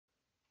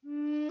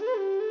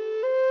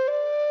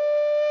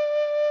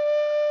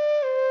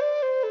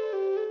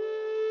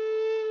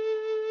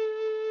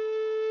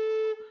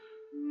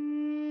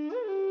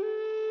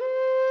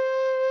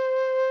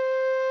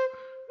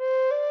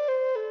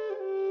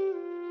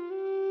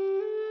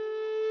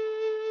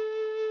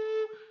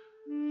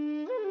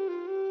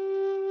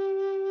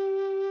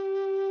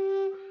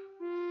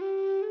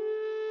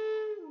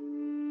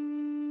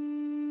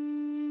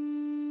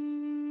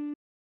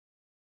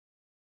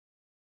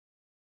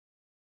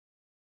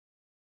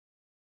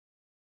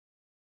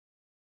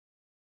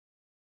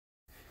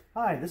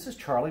Hi, this is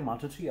Charlie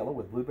Mato-Toyela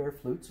with Blue Bear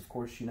Flutes. Of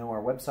course, you know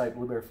our website,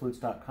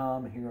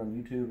 bluebearflutes.com, here on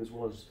YouTube, as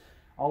well as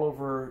all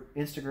over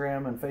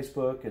Instagram and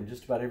Facebook and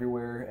just about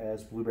everywhere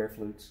as Blue Bear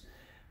Flutes.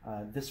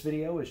 This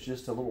video is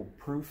just a little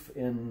proof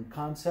in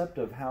concept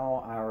of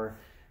how our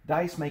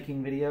dice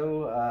making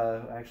video,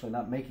 actually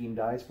not making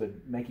dice, but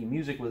making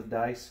music with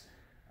dice,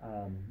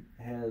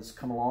 has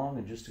come along,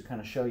 and just to kind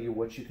of show you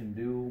what you can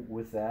do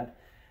with that.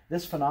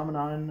 This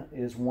phenomenon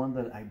is one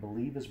that I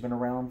believe has been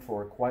around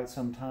for quite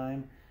some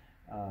time.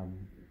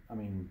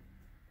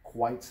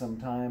 Quite some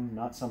time,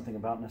 not something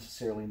about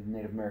necessarily the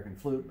Native American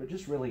flute, but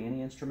just really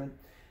any instrument.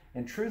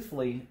 And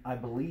truthfully, I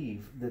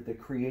believe that the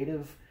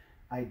creative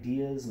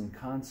ideas and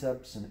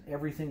concepts and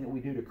everything that we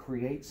do to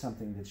create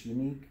something that's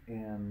unique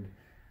and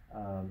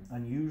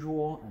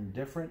unusual and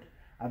different,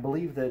 I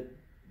believe that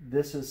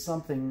this is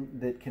something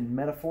that can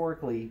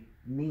metaphorically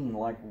mean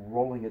like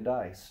rolling a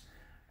dice.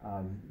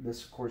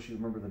 This, of course, you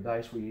remember the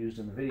dice we used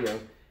in the video.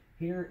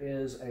 Here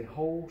is a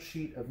whole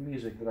sheet of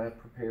music that I've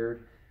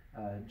prepared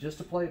just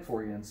to play it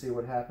for you and see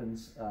what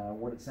happens,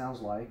 what it sounds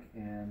like,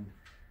 and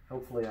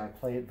hopefully I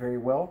play it very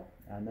well.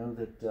 I know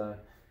that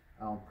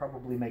I'll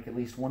probably make at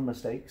least one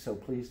mistake, so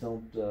please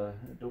don't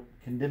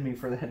condemn me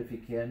for that if you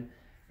can.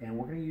 And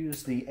we're going to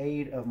use the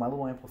aid of my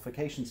little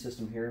amplification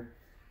system here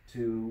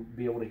to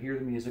be able to hear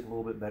the music a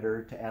little bit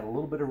better, to add a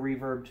little bit of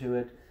reverb to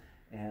it,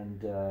 and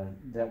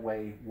that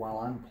way while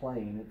I'm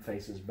playing it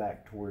faces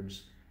back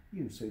towards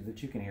you so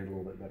that you can hear it a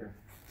little bit better.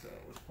 So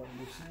let's plug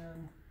this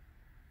in.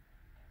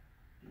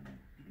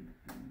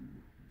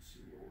 Let's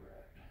see where we're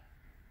at.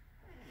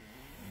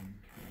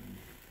 Okay,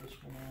 this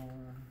one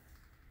on.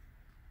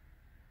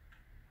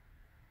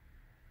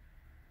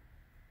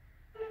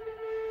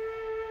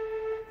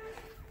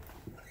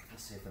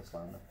 Let's see if that's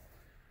loud enough.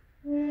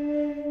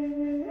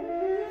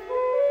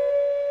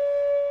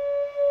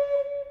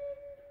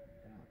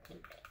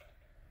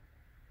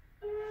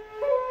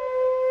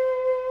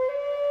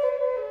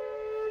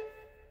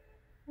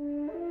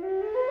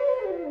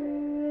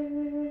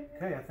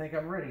 Okay, I think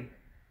I'm ready.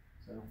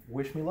 So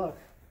wish me luck.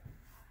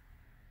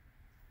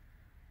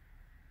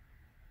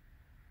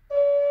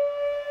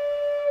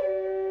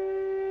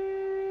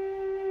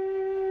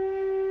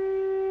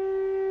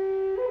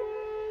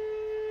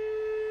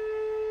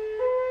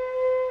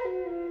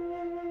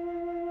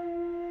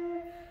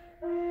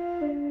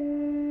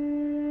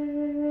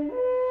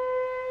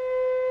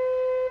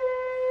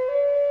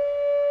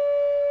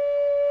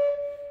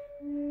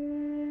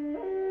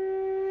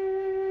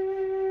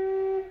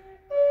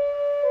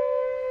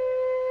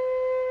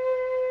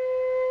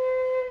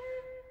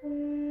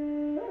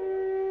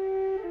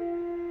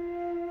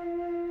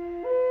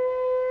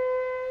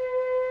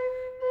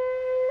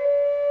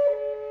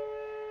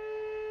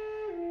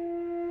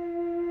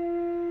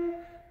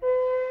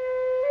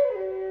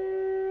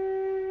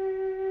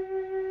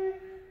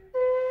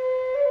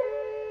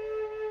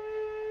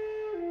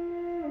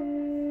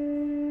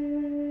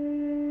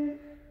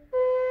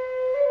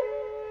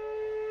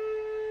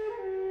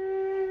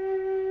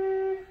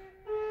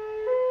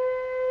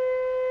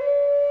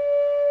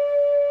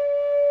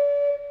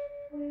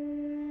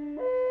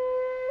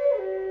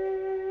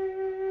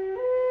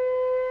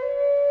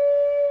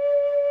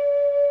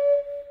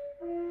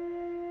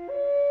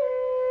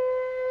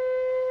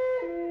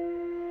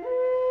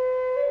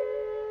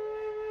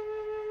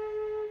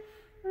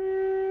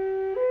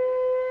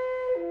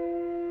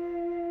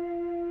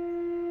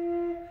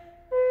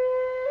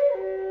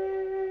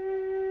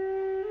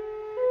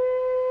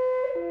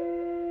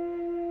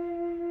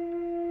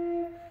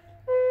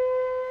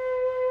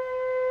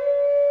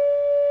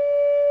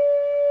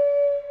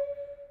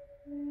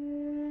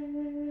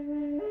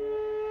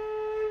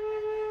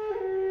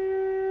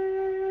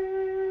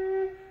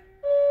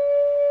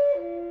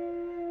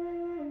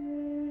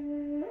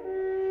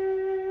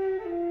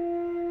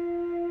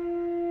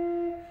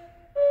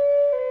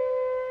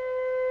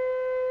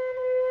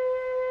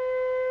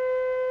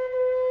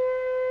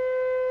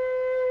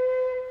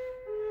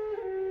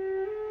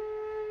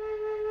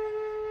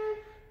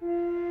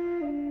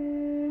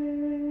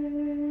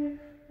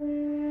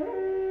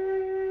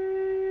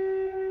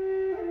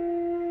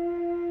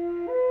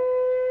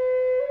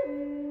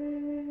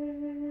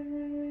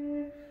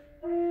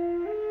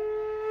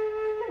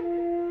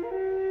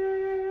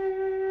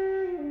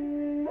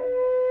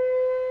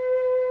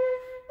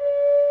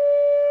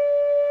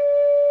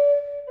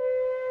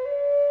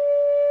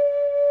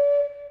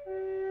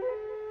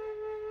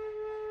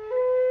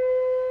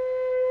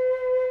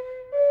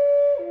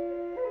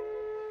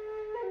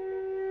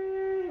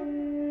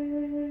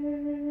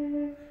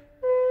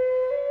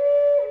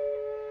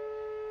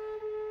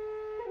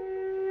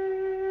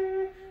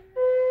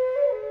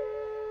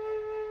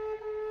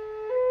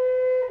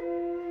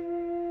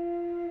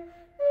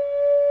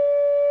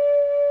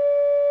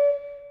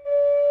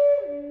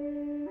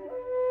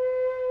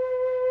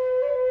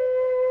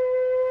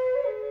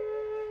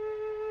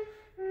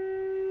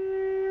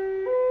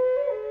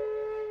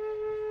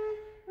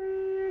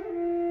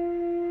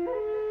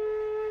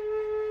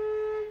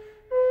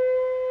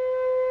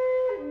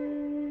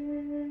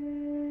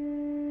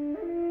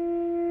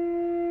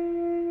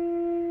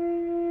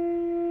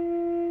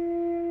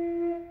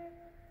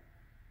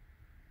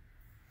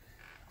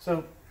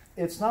 So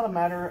it's not a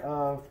matter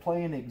of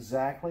playing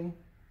exactly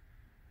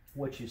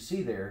what you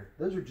see there.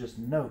 Those are just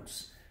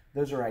notes.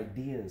 Those are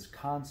ideas,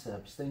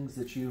 concepts, things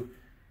that you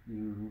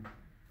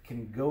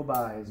can go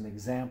by as an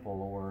example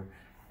or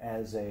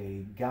as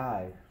a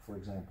guide, for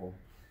example.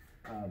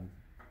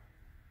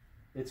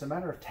 It's a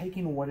matter of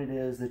taking what it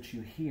is that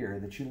you hear,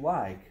 that you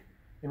like,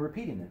 and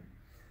repeating it.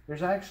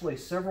 There's actually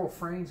several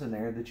frames in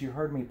there that you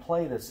heard me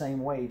play the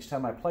same way each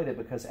time I played it,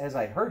 because as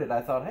I heard it,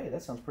 I thought, hey,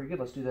 that sounds pretty good,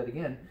 let's do that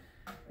again.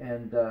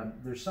 And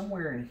there's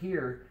somewhere in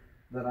here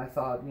that I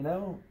thought, you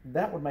know,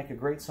 that would make a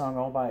great song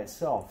all by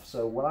itself.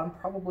 So what I'm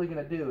probably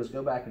going to do is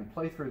go back and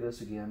play through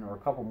this again, or a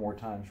couple more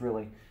times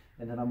really,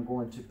 and then I'm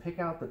going to pick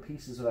out the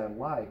pieces that I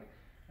like,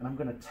 and I'm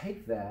going to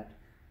take that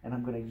and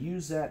I'm going to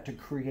use that to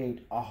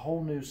create a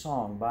whole new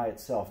song by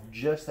itself,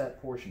 just that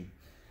portion.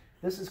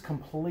 This is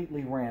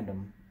completely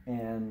random,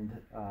 and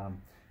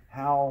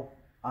how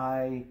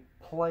I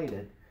played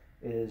it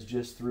is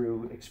just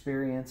through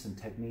experience and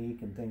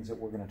technique and things that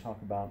we're going to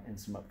talk about in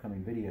some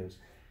upcoming videos.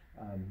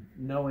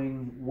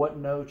 Knowing what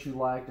notes you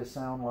like to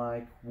sound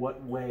like,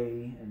 what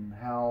way, and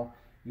how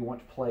you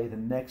want to play the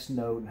next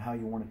note, and how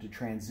you want it to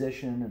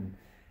transition,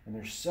 and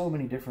there's so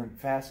many different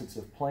facets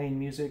of playing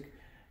music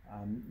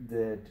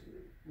that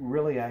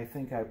really I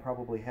think I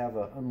probably have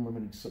an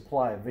unlimited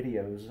supply of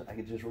videos. I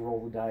could just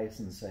roll the dice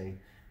and say,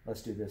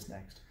 let's do this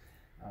next.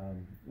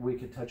 We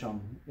could touch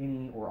on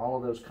any or all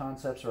of those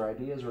concepts or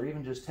ideas, or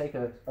even just take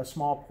a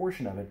small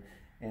portion of it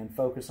and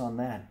focus on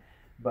that.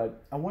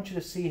 But I want you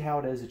to see how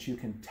it is that you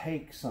can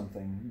take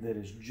something that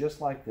is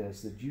just like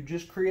this, that you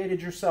just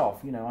created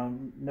yourself. You know,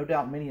 no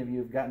doubt many of you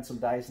have gotten some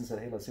dice and said,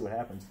 hey, let's see what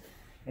happens.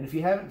 And if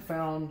you haven't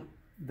found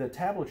the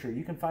tablature,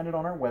 you can find it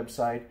on our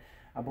website.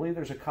 I believe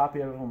there's a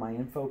copy of it on my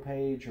info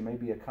page, or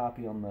maybe a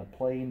copy on the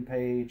playing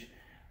page,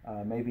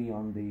 maybe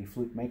on the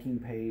flute making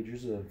page.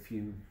 There's a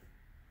few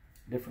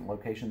different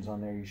locations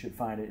on there. You should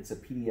find it. It's a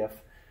PDF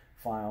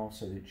file,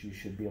 so that you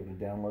should be able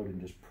to download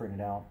and just print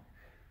it out.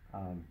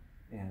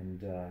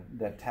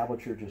 That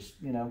tablature, just,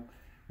 you know,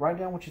 write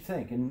down what you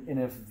think. And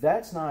if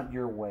that's not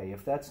your way,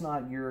 if that's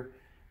not your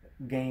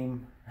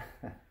game,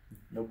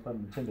 no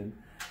pun intended,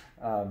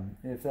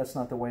 if that's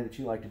not the way that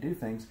you like to do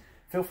things,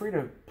 feel free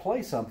to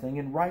play something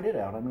and write it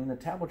out. I mean, the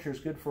tablature is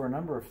good for a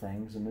number of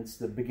things, and it's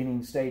the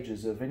beginning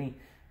stages of any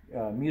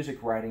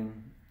music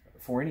writing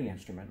for any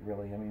instrument,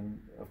 really. I mean,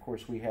 of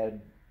course, we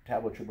had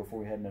tablature before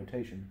we had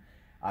notation,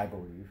 I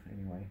believe,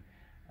 anyway.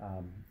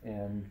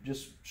 And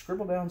just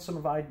scribble down some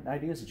of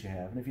ideas that you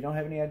have. And if you don't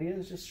have any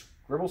ideas, just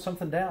scribble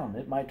something down.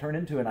 It might turn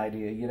into an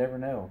idea. You never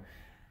know.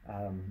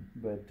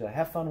 But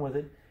have fun with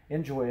it.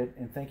 Enjoy it.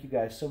 And thank you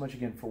guys so much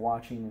again for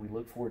watching. We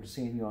look forward to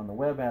seeing you on the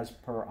web as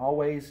per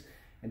always.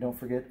 And don't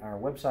forget, our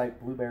website,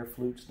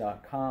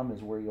 bluebearflutes.com,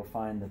 is where you'll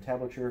find the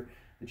tablature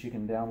that you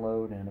can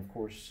download, and of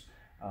course,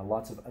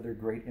 lots of other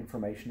great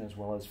information, as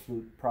well as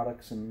flute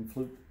products and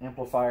flute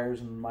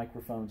amplifiers and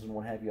microphones and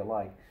what have you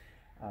like.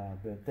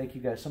 But thank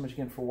you guys so much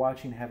again for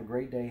watching. Have a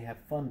great day. Have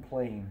fun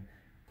playing.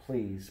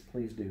 Please,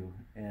 please do.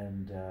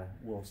 And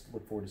we'll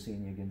look forward to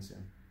seeing you again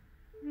soon.